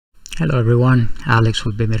Hello everyone, Alex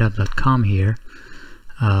with BIMitUp.com here.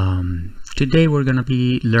 Today we're going to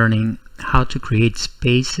be learning how to create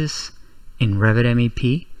spaces in Revit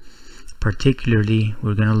MEP. Particularly,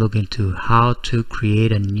 we're going to look into how to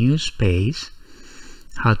create a new space,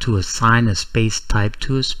 how to assign a space type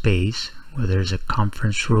to a space, whether it's a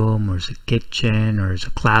conference room or it's a kitchen or it's a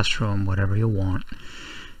classroom, whatever you want.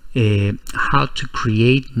 How to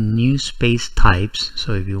create new space types.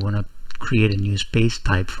 So if you want to create a new space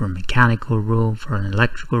type for a mechanical room, for an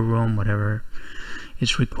electrical room, whatever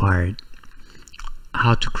is required.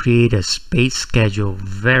 How to create a space schedule,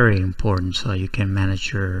 very important, so you can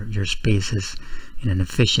manage your spaces in an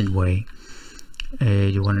efficient way.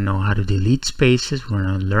 You want to know how to delete spaces, we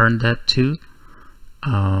want to learn that too.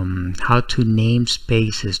 How to name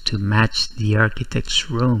spaces to match the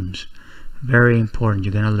architect's rooms, very important.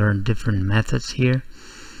 You're going to learn different methods here.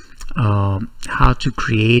 How to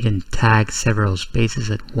create and tag several spaces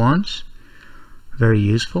at once, very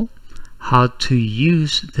useful. How to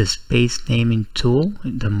use the space naming tool,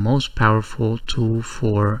 the most powerful tool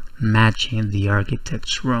for matching the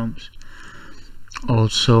architect's rooms.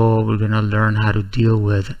 Also, we're going to learn how to deal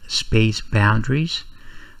with space boundaries,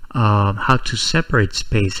 how to separate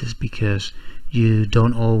spaces, because you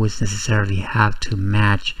don't always necessarily have to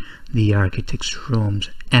match the architect's rooms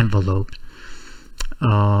envelope.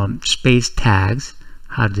 Space tags,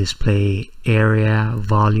 how to display area,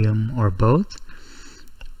 volume, or both.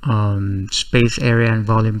 Space area and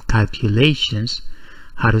volume calculations,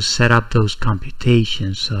 how to set up those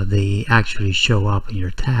computations so they actually show up in your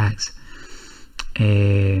tags.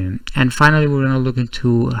 And finally, we're going to look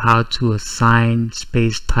into how to assign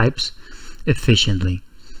space types efficiently.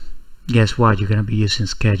 Guess what? You're going to be using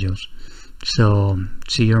schedules. So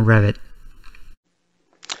see you in Revit.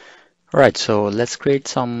 Alright, so let's create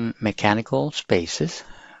some mechanical spaces.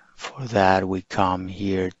 For that, we come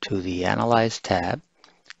here to the Analyze tab.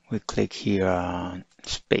 We click here on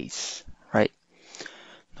Space, right?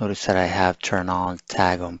 Notice that I have turned on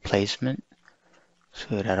Tag on Placement.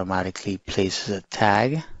 So it automatically places a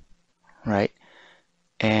tag, right?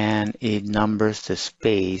 And it numbers the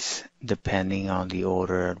space depending on the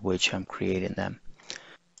order at which I'm creating them.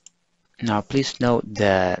 Now, please note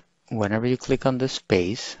that whenever you click on the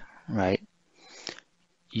space, right,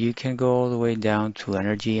 you can go all the way down to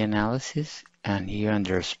energy analysis, and here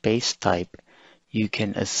under space type you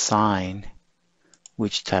can assign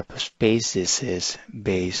which type of space this is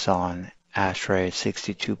based on ASHRAE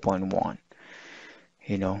 62.1,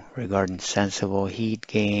 you know, regarding sensible heat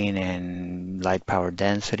gain and light power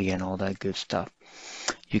density and all that good stuff.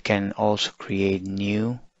 You can also create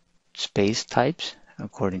new space types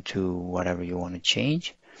according to whatever you want to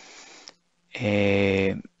change.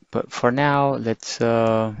 But for now, let's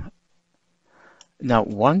now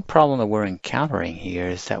one problem that we're encountering here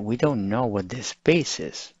is that we don't know what this space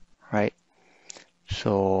is, right?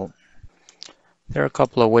 So there are a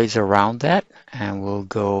couple of ways around that, and we'll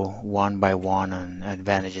go one by one on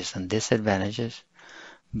advantages and disadvantages.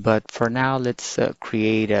 But for now, let's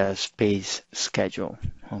create a space schedule,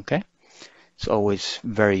 okay? It's always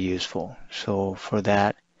very useful. So for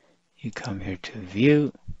that, you come here to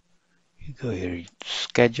View, you go here,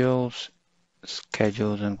 Schedules,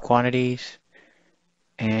 Schedules and Quantities,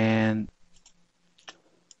 and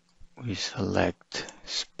we select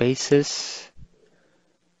Spaces.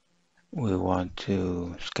 We want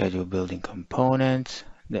to schedule building components.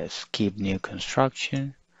 Let's keep new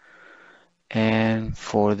construction. And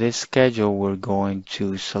for this schedule, we're going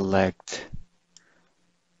to select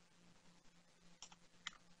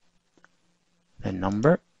the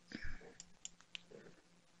number,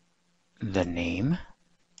 the name.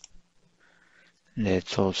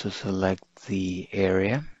 Let's also select the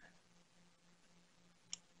area.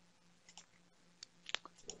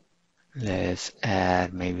 Let's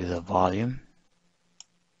add maybe the volume.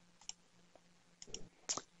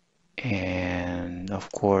 And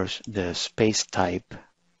of course, the space type.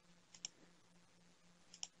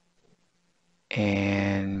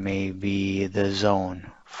 And maybe the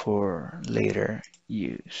zone for later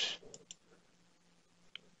use.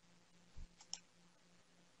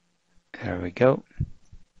 There we go.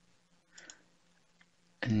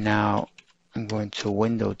 And now I'm going to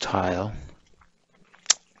Window Tile.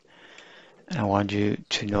 And I want you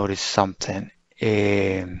to notice something.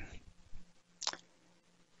 You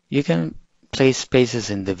can place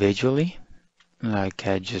spaces individually, like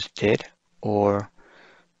I just did, or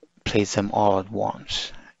place them all at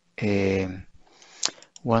once.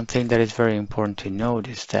 One thing that is very important to note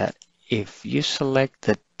is that if you select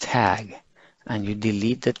the tag and you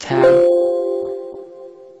delete the tag,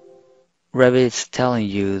 Revit is telling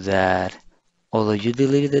you that although you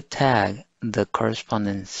deleted the tag, the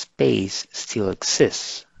corresponding space still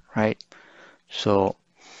exists, right? So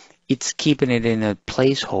it's keeping it in a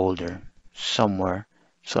placeholder somewhere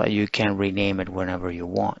so that you can rename it whenever you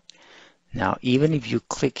want. Now, even if you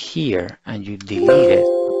click here and you delete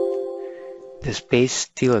it, the space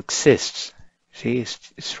still exists. See,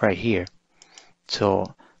 it's right here.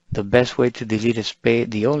 So the best way to delete a space,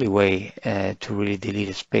 the only way to really delete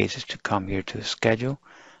a space is to come here to schedule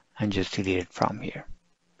and just delete it from here.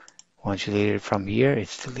 Once you delete it from here,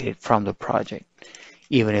 it's deleted from the project.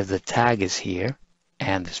 Even if the tag is here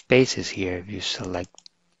and the space is here, if you select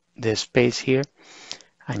this space here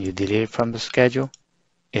and you delete it from the schedule,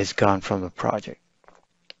 it's gone from the project.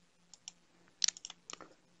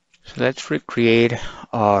 So let's recreate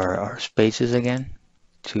our spaces again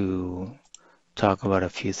to talk about a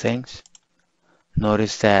few things.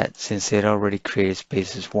 Notice that since it already created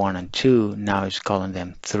spaces 1 and 2, now it's calling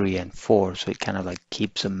them 3 and 4, so it kind of like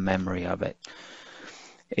keeps a memory of it.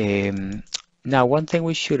 Now, one thing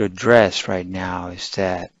we should address right now is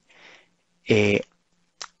that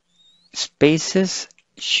spaces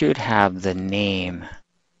should have the name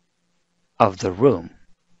of the room,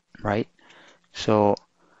 right? So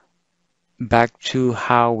back to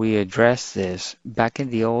how we address this, back in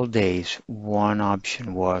the old days, one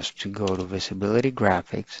option was to go to Visibility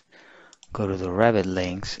Graphics, go to the Revit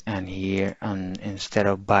links, and here instead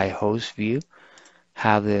of by host view,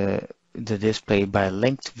 have the display by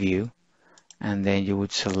linked view, and then you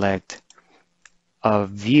would select a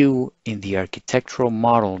view in the architectural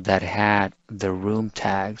model that had the room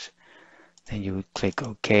tags. Then you would click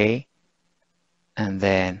OK, and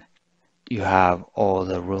then you have all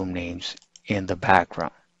the room names in the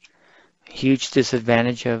background. Huge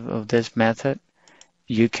disadvantage of this method,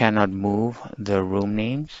 you cannot move the room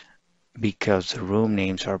names because the room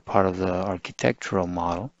names are part of the architectural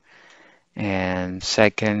model. And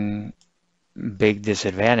second big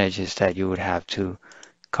disadvantage is that you would have to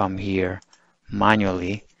come here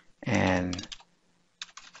manually and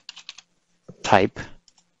type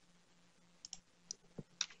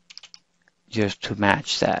just to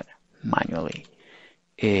match that manually.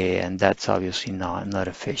 And that's obviously not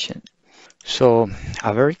efficient. So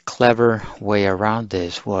a very clever way around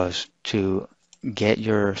this was to get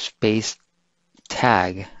your space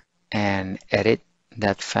tag and edit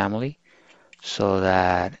that family so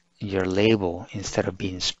that your label, instead of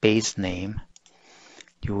being space name,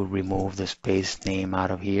 you would remove the space name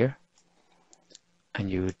out of here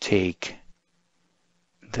and you would take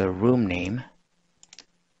the room name,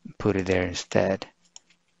 put it there instead,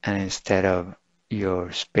 and instead of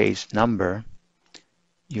your space number,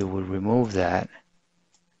 you would remove that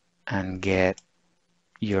and get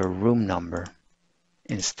your room number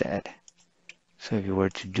instead. So if you were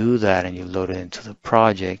to do that and you load it into the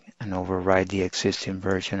project and override the existing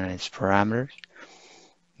version and its parameters,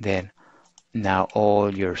 then now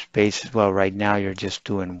all your spaces, well, right now you're just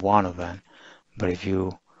doing one of them, but if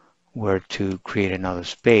you were to create another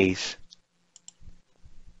space,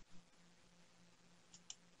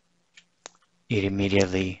 it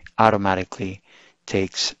immediately automatically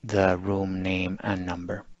takes the room name and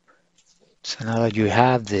number. So now that you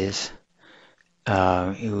have this,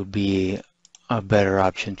 it would be a better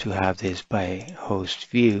option to have this by host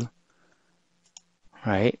view,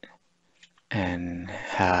 right? And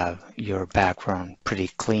have your background pretty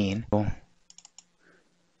clean.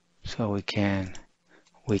 So we can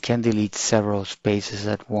delete several spaces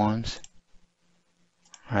at once,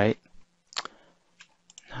 right?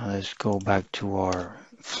 Now let's go back to our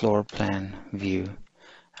floor plan view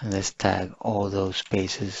and let's tag all those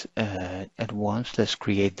spaces at once. Let's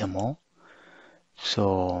create them all.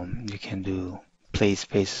 So you can do place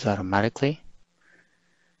spaces automatically,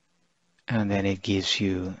 and then it gives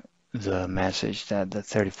you the message that the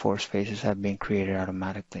 34 spaces have been created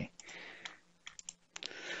automatically.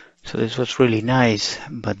 So this was really nice,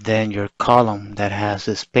 but then your column that has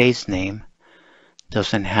the space name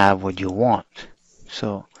doesn't have what you want.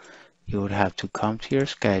 So you would have to come to your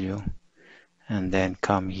schedule and then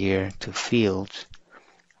come here to fields,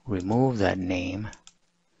 remove that name,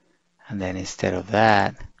 and then instead of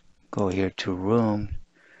that, go here to room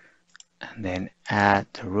and then add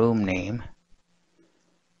the room name,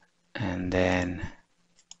 and then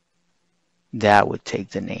that would take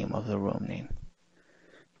the name of the room name.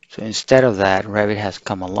 So instead of that, Revit has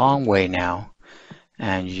come a long way now,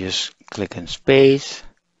 and you just click on space,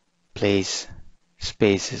 place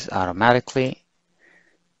spaces automatically,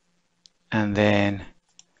 and then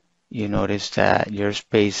you notice that your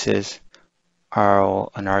spaces are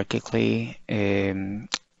all anarchically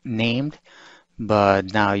named,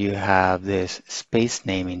 but now you have this space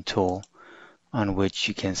naming tool on which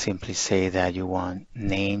you can simply say that you want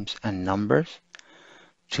names and numbers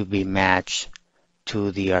to be matched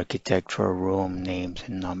to the architectural room names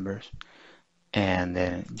and numbers. And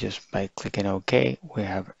then just by clicking OK, we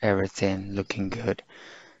have everything looking good,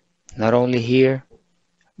 not only here,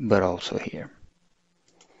 but also here.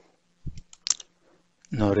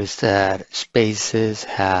 Notice that spaces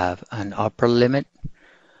have an upper limit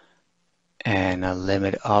and a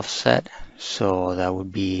limit offset. So that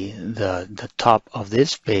would be the top of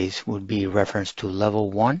this space would be reference to level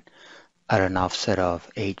 1 at an offset of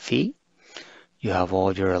 8 feet. You have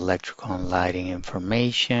all your electrical and lighting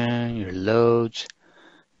information, your loads,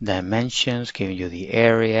 dimensions, giving you the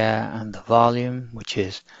area and the volume, which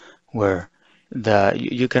is where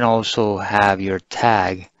you can also have your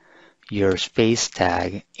tag, your space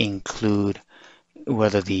tag, include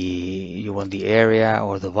whether you want the area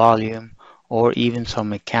or the volume, or even some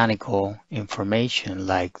mechanical information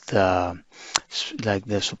like the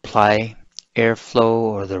supply airflow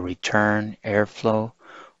or the return airflow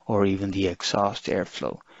or even the exhaust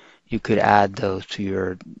airflow. You could add those to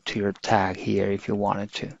your tag here if you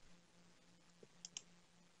wanted to.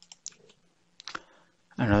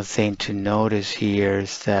 Another thing to notice here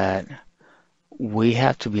is that we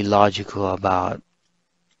have to be logical about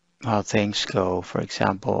how things go. For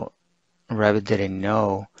example, Revit didn't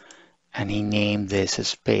know and he named this a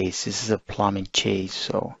space. This is a plumbing chase,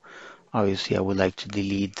 so obviously I would like to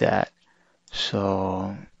delete that.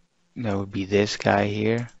 So that would be this guy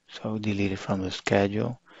here. So I'll delete it from the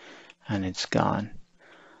schedule and it's gone.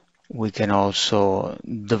 We can also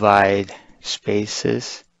divide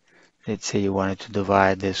spaces. Let's say you wanted to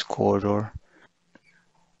divide this corridor.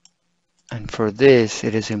 And for this,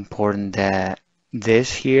 it is important that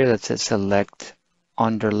this here that says select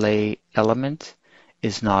underlay element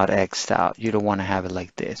is not X'd out. You don't want to have it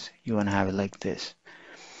like this. You want to have it like this.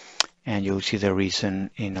 And you'll see the reason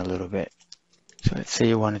in a little bit. So let's say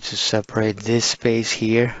you wanted to separate this space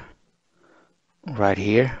here, right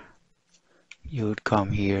here. You would come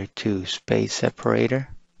here to space separator,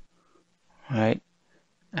 right?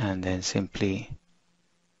 And then simply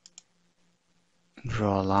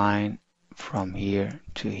draw a line from here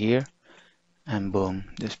to here, and boom,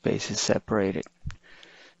 the space is separated.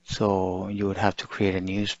 So you would have to create a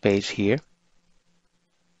new space here,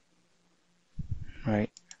 right?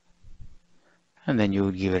 And then you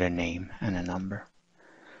would give it a name and a number.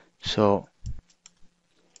 So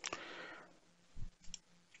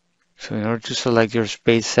in order to select your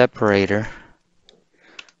space separator,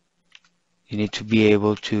 you need to be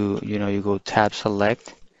able to, you go tab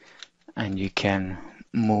select and you can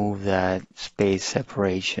move that space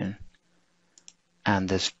separation and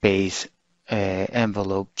the space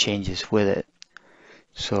envelope changes with it.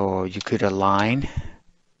 So you could align,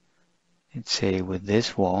 let's say with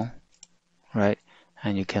this wall, right?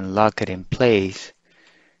 And you can lock it in place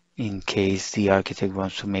in case the architect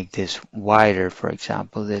wants to make this wider, for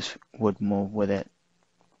example, this would move with it.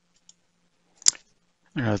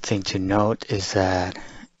 Another thing to note is that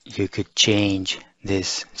you could change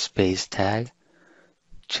this space tag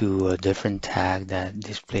to a different tag that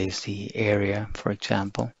displays the area, for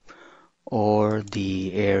example, or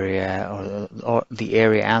the area or the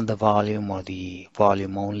area and the volume, or the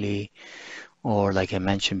volume only, or like I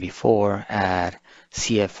mentioned before, add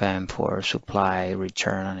CFM for supply,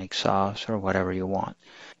 return, and exhaust, or whatever you want.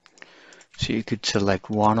 So you could select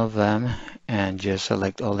one of them and just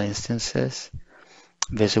select all instances,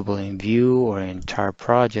 visible in view or entire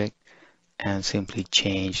project, and simply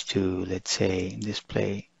change to, let's say,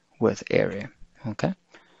 display with area. Okay.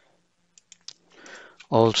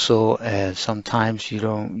 Also, sometimes you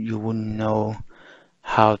wouldn't know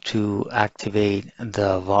how to activate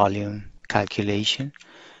the volume calculation.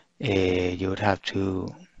 You would have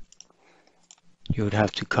to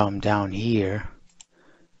come down here,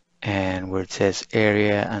 and where it says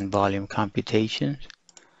area and volume computations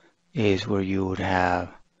is where you would have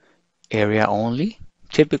area only.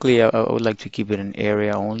 Typically, I would like to keep it in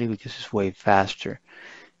area only because it's way faster.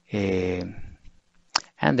 And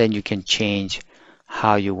then you can change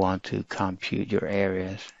how you want to compute your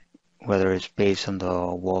areas, whether it's based on the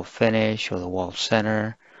wall finish or the wall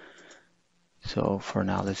center. So for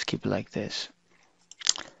now, let's keep it like this.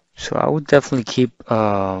 So I would definitely keep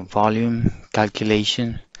volume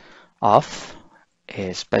calculation off,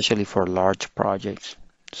 especially for large projects.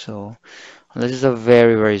 So unless it's a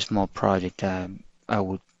very, very small project, I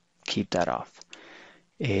would keep that off.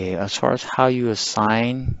 As far as how you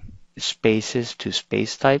assign spaces to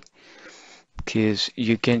space type, because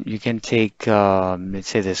you can take let's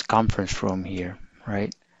say this conference room here,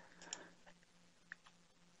 right?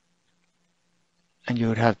 and you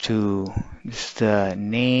would have to, this is the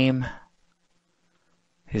name,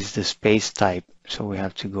 is the space type. So we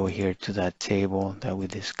have to go here to that table that we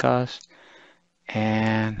discussed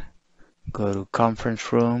and go to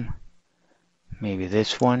conference room, maybe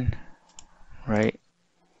this one, right?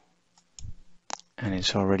 And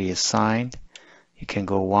it's already assigned. You can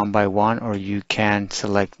go one by one, or you can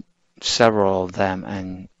select several of them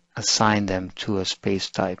and assign them to a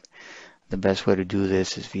space type. The best way to do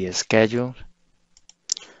this is via schedule.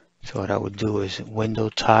 So what I would do is window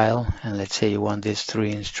tile, and let's say you want these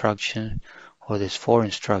 3 instructions or these 4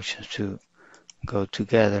 instructions to go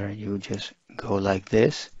together. You would just go like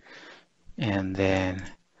this, and then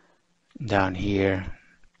down here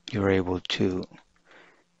you're able to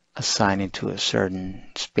assign it to a certain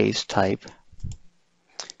space type.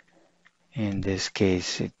 In this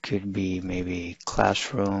case, it could be maybe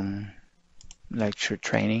classroom, lecture,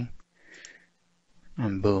 training,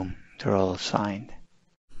 and boom, they're all assigned.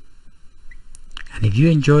 And if you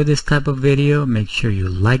enjoy this type of video, make sure you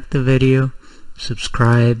like the video,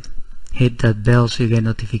 subscribe, hit that bell so you get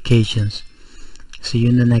notifications. See you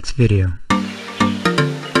in the next video.